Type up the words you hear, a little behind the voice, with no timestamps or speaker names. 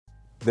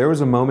There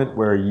was a moment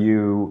where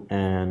you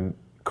and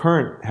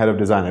current head of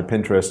design at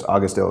Pinterest,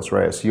 August de los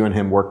Reyes, you and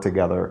him worked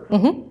together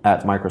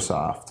at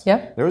Microsoft.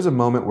 Yep. There was a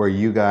moment where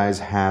you guys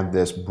had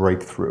this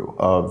breakthrough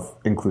of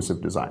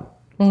inclusive design.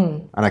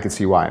 And I can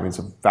see why. I mean, it's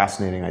a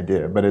fascinating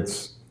idea, but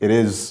it's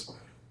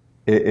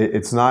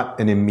not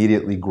an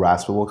immediately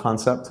graspable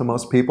concept to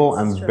most people.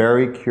 I'm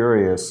very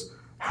curious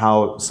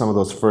how some of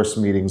those first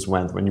meetings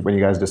went when you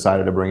guys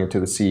decided to bring it to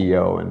the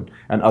CEO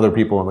and other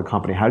people in the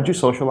company. How did you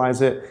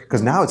socialize it?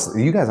 Because now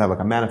you guys have like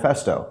a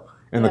manifesto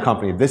in the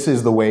company. This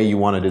is the way you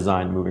want to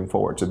design moving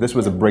forward. So this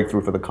was a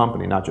breakthrough for the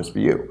company, not just for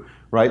you,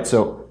 right?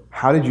 So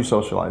how did you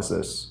socialize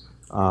this?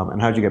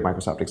 And how did you get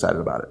Microsoft excited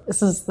about it?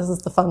 This is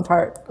the fun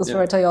part. This is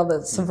where I tell you all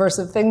the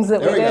subversive things that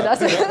we did.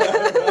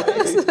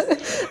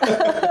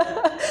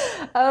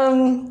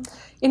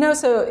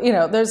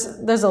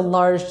 There's a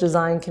large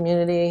design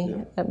community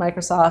at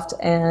Microsoft,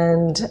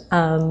 and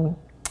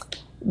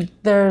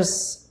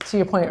there's, to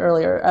your point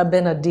earlier,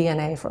 been a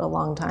DNA for a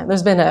long time.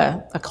 There's been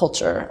a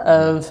culture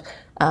of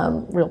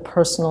real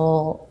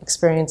personal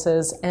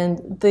experiences, and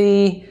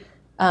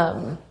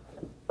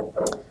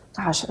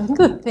I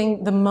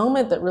think the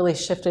moment that really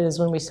shifted is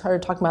when we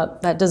started talking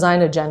about that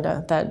design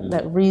agenda,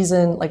 that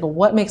reason, like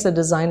what makes a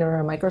designer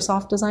a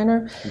Microsoft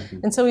designer.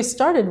 And so we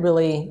started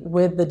really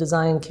with the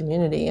design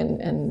community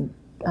and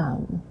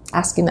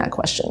asking that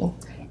question.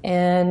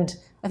 And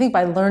I think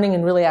by learning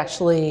and really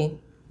actually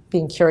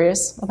being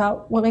curious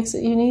about what makes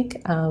it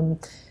unique,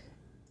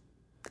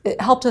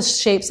 it helped us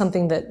shape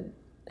something that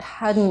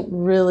hadn't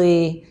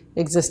really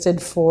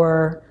existed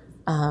for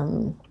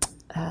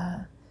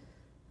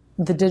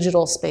the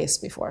digital space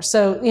before.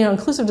 So,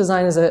 inclusive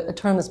design is a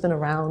term that's been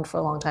around for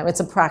a long time. It's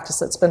a practice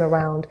that's been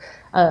around,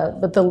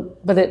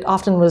 but it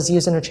often was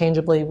used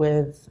interchangeably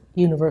with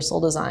universal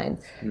design.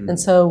 And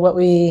so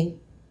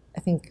I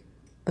think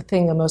the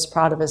thing I'm most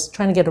proud of is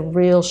trying to get a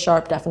real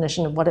sharp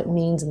definition of what it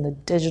means in the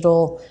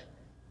digital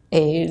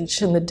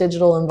age, in the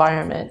digital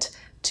environment,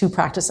 to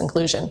practice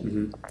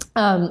inclusion.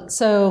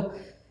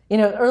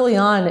 Early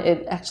on,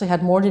 it actually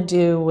had more to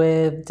do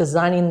with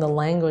designing the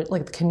language,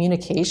 like the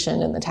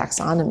communication and the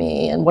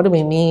taxonomy, and what do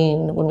we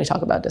mean when we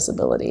talk about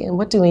disability, and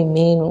what do we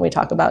mean when we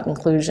talk about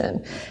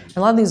inclusion. And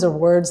a lot of these are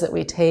words that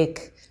we've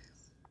taken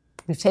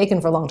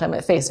for a long time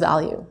at face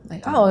value.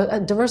 Like,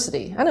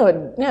 diversity. I know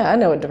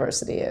what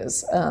diversity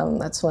is.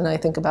 That's when I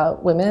think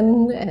about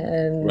women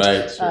and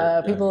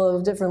people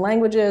of different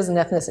languages and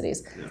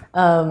ethnicities.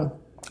 I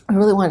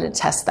really wanted to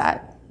test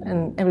that.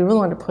 And we really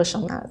wanted to push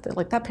on that.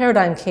 Like that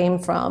paradigm came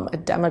from a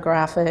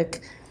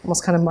demographic,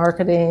 almost kind of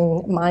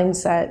marketing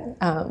mindset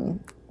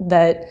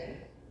that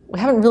we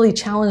haven't really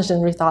challenged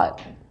and rethought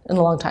in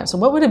a long time. So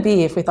what would it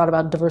be if we thought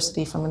about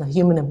diversity from a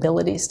human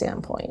ability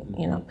standpoint?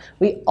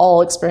 We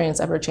all experience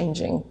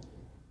ever-changing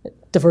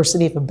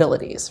diversity of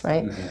abilities,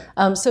 right?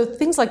 So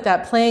things like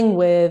that, playing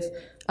with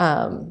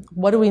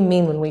what do we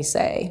mean when we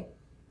say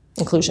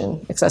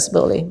inclusion,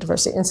 accessibility,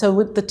 diversity. And so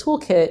with the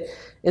toolkit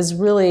is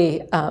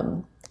really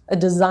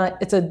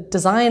it's a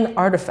design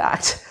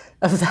artifact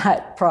of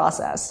that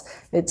process.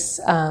 It's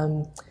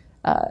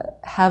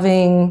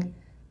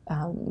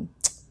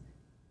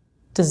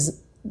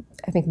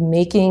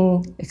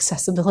making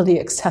accessibility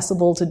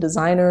accessible to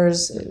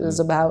designers. It was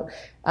about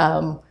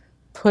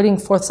putting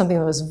forth something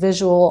that was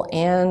visual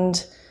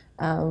and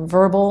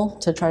verbal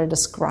to try to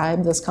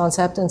describe this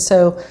concept. And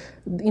so,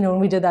 when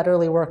we did that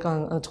early work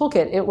on the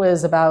toolkit, it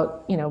was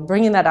about,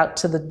 bringing that out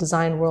to the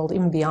design world,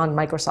 even beyond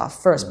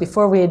Microsoft first,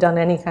 before we had done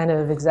any kind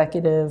of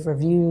executive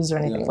reviews or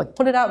anything. Like,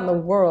 put it out in the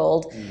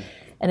world,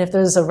 and if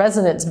there's a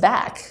resonance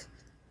back,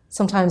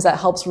 sometimes that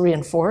helps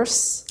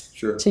reinforce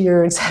to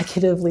your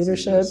executive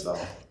leadership,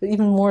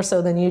 even more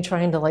so than you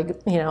trying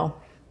to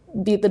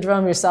beat the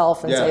drum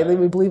yourself and say,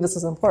 we believe this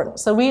is important.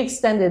 So we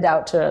extended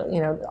out to,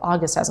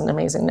 August has an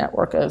amazing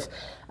network of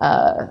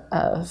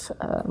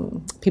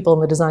people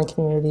in the design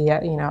community.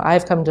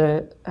 I've come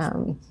to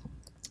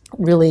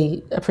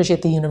really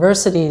appreciate the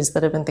universities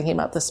that have been thinking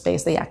about this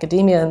space, the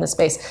academia in the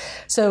space.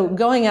 So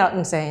going out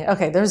and saying,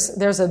 okay,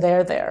 there's a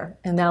there,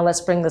 and now let's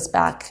bring this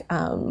back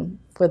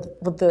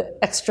with the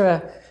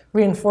extra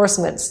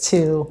reinforcements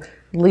to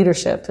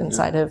leadership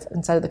inside of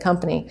the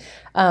company.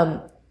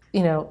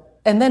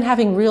 And then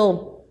having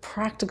real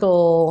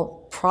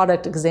practical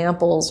product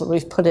examples where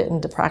we've put it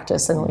into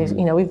practice, and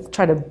we've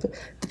tried to.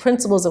 The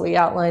principles that we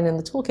outline in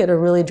the toolkit are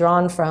really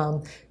drawn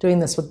from doing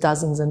this with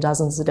dozens and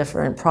dozens of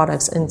different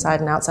products inside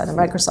and outside of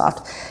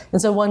Microsoft.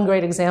 And so one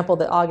great example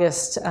that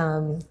August,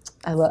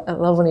 I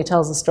love when he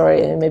tells the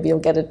story, and maybe you'll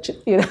get a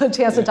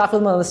chance to talk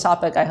with him on this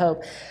topic, I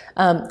hope.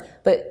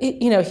 But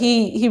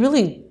he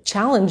really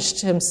challenged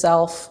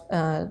himself.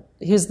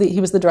 He was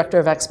the director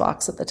of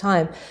Xbox at the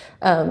time,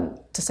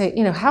 to say,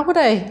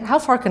 how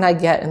far can I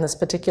get in this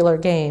particular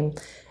game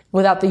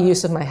without the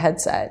use of my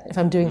headset if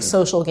I'm doing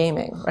social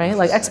gaming, right?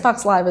 Like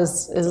Xbox Live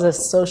is a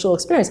social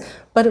experience,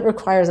 but it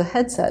requires a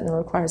headset and it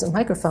requires a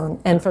microphone.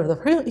 And for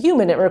the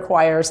human, it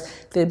requires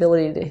the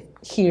ability to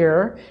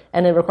hear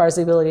and it requires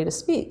the ability to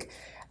speak.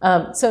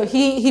 So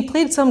he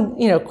played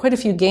quite a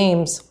few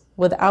games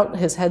without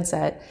his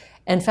headset,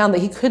 and found that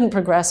he couldn't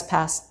progress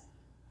past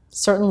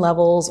certain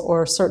levels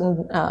or certain,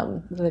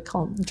 what do they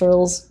call them,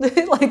 drills,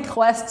 like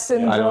quests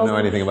and drills. I don't know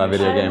anything about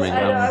video gaming.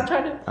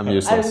 I'm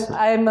useless.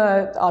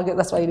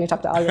 That's why you need to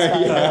talk to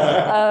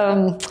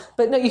August.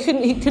 But no, he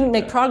couldn't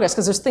make progress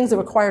because there's things that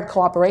required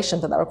cooperation,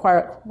 but that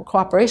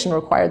cooperation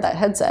required that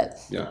headset.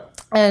 Yeah.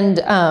 And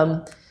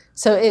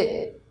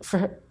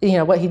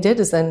what he did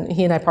is then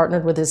he and I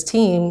partnered with his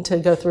team to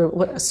go through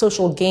what a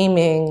social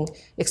gaming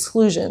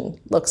exclusion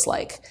looks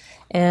like.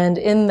 And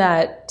in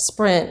that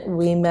sprint,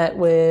 we met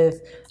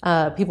with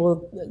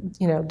people,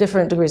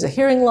 different degrees of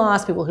hearing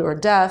loss, people who are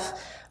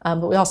deaf,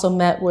 but we also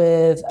met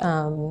with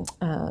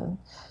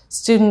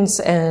students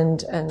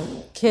and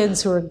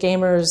kids who are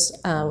gamers,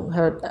 who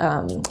had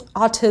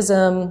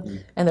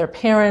autism, and their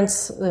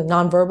parents,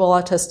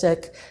 nonverbal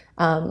autistic.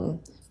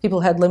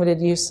 People had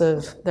limited use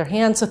of their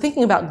hands. So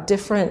thinking about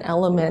different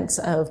elements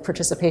of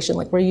participation,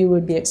 like where you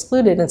would be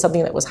excluded in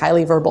something that was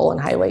highly verbal and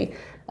highly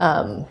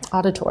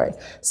auditory.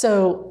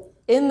 So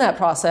in that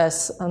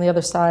process, on the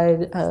other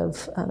side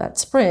of that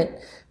sprint, I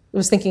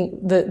was thinking,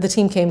 the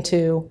team came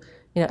to,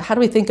 how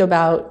do we think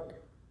about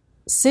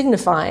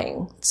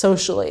signifying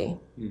socially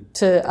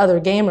to other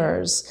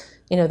gamers,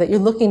 that you're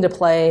looking to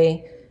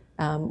play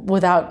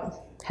without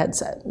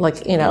headset,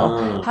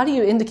 how do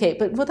you indicate,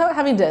 but without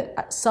having to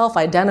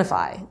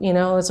self-identify,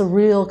 it's a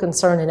real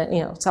concern in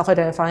it,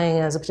 self-identifying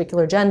as a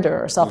particular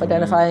gender or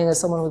self-identifying as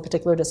someone with a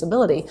particular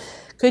disability.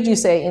 Could you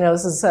say,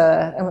 this is,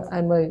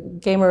 I'm a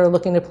gamer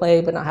looking to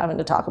play, but not having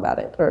to talk about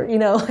it, or,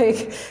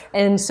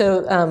 and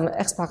so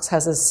Xbox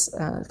has this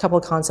couple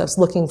of concepts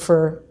looking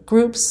for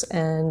groups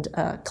and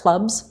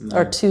clubs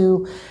are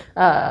two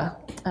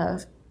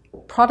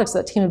products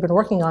that team had been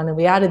working on, and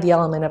we added the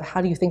element of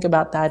how do you think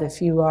about that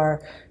if you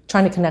are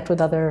trying to connect with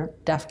other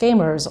deaf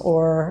gamers,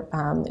 or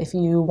if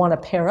you want to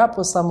pair up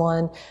with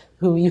someone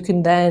who you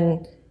can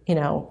then,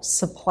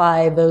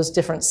 supply those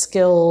different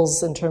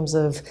skills in terms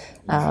of,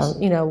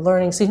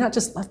 learning. So you're not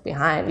just left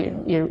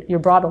behind. You're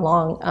brought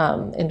along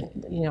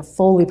and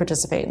fully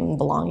participate in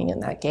belonging in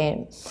that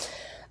game.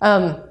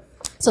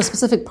 So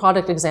specific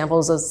product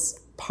examples as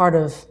part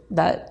of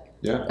that.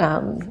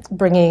 Yeah.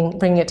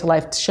 Bringing it to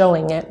life,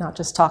 showing it, not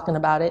just talking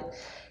about it.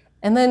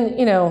 And then,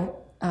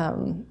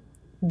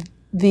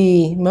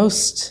 the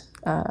most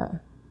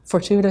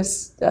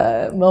fortuitous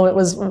moment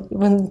was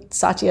when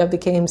Satya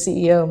became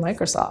CEO of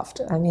Microsoft.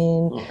 I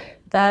mean,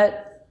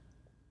 that,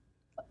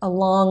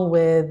 along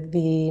with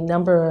the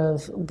number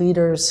of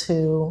leaders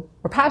who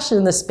were passionate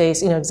in this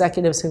space,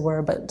 executives who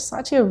were, but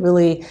Satya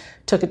really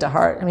took it to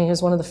heart. I mean, he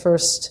was one of the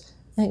first,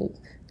 he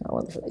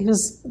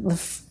was the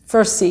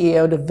first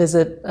CEO to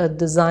visit a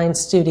design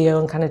studio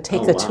and kind of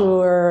take the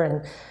tour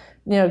and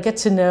get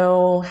to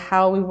know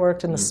how we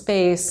worked in the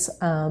space.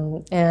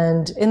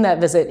 And in that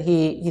visit,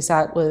 he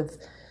sat with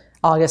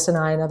August and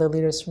I and other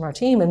leaders from our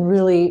team, and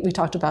really we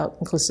talked about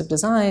inclusive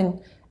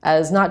design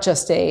as not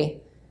just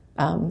again,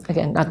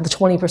 not the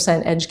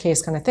 20% edge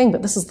case kind of thing,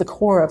 but this is the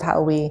core of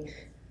how we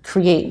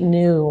create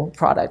new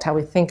product, how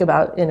we think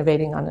about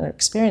innovating on our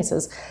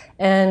experiences.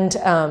 And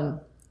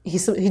he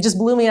just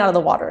blew me out of the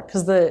water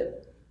because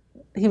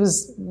he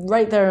was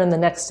right there in the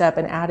next step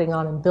and adding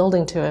on and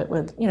building to it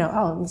with,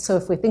 so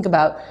if we think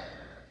about,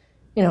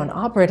 an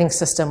operating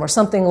system or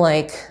something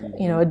like,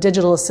 a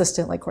digital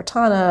assistant like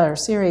Cortana or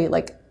Siri,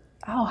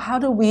 how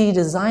do we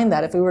design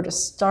that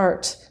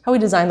how we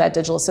design that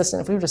digital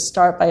assistant if we were to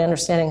start by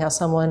understanding how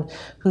someone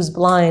who's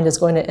blind is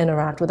going to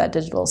interact with that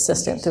digital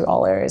assistant through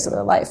all areas of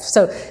their life.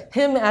 So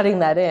him adding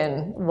that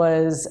in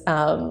was,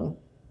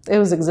 it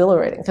was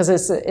exhilarating because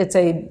it's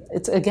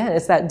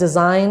that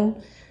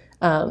design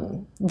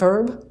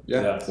verb.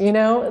 Yeah.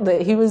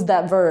 He was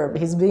that verb.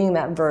 He's being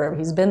that verb.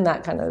 He's been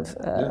that kind of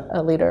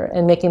a leader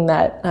and making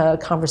that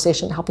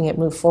conversation, helping it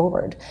move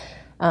forward.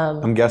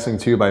 I'm guessing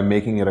too, by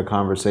making it a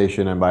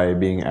conversation and by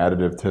being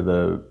additive to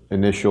the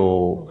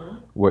initial,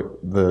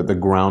 the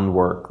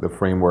groundwork, the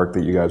framework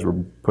that you guys were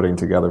putting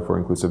together for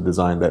inclusive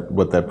design,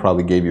 that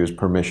probably gave you is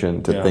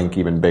permission to think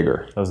even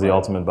bigger. That was the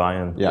ultimate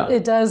buy-in. Yeah.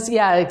 It does.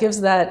 Yeah. It gives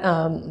that.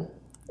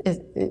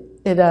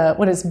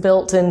 When it's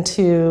built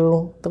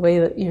into the way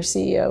that your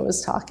CEO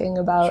was talking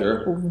about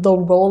the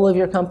role of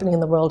your company in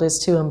the world is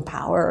to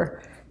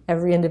empower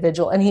every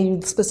individual. And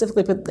he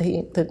specifically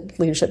the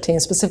leadership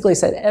team specifically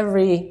said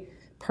every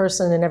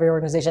person in every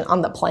organization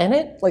on the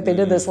planet, they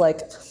did this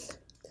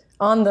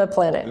on the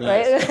planet,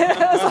 nice. Right? It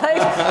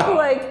was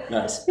like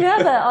nice. You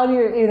have that on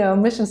your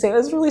mission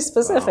statement. It's really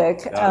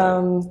specific.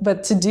 Wow,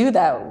 but to do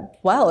that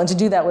well and to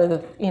do that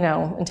with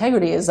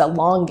integrity is a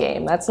long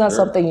game. That's not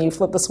something you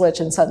flip the switch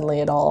and suddenly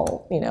it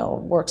all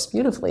works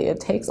beautifully. It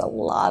takes a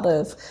lot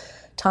of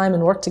time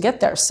and work to get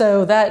there.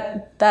 So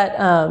that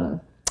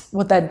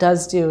what that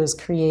does do is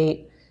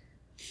create,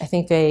 I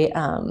think, a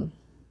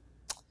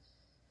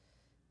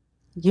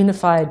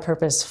unified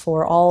purpose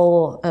for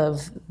all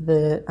of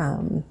the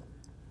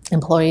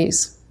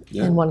employees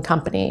in one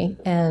company,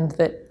 and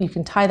that you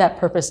can tie that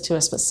purpose to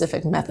a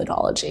specific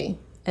methodology,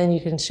 and you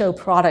can show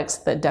products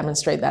that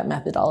demonstrate that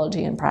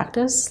methodology in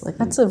practice.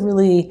 That's a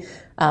really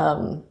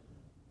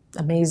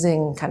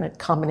amazing kind of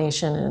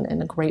combination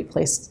and a great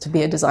place to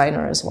be a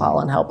designer as well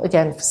and help,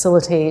 again,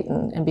 facilitate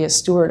and be a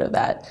steward of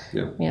that.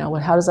 Yeah. You know,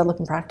 how does that look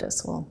in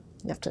practice? Well,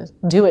 you have to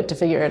do it to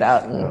figure it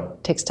out, and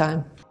it takes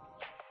time.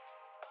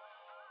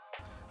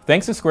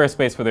 Thanks to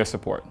Squarespace for their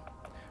support.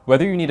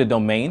 Whether you need a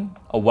domain,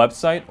 a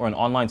website, or an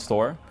online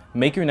store,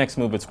 make your next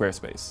move with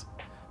Squarespace.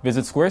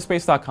 Visit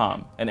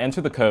squarespace.com and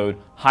enter the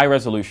code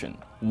HIGHRESOLUTION,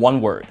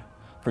 one word,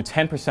 for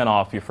 10%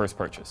 off your first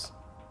purchase.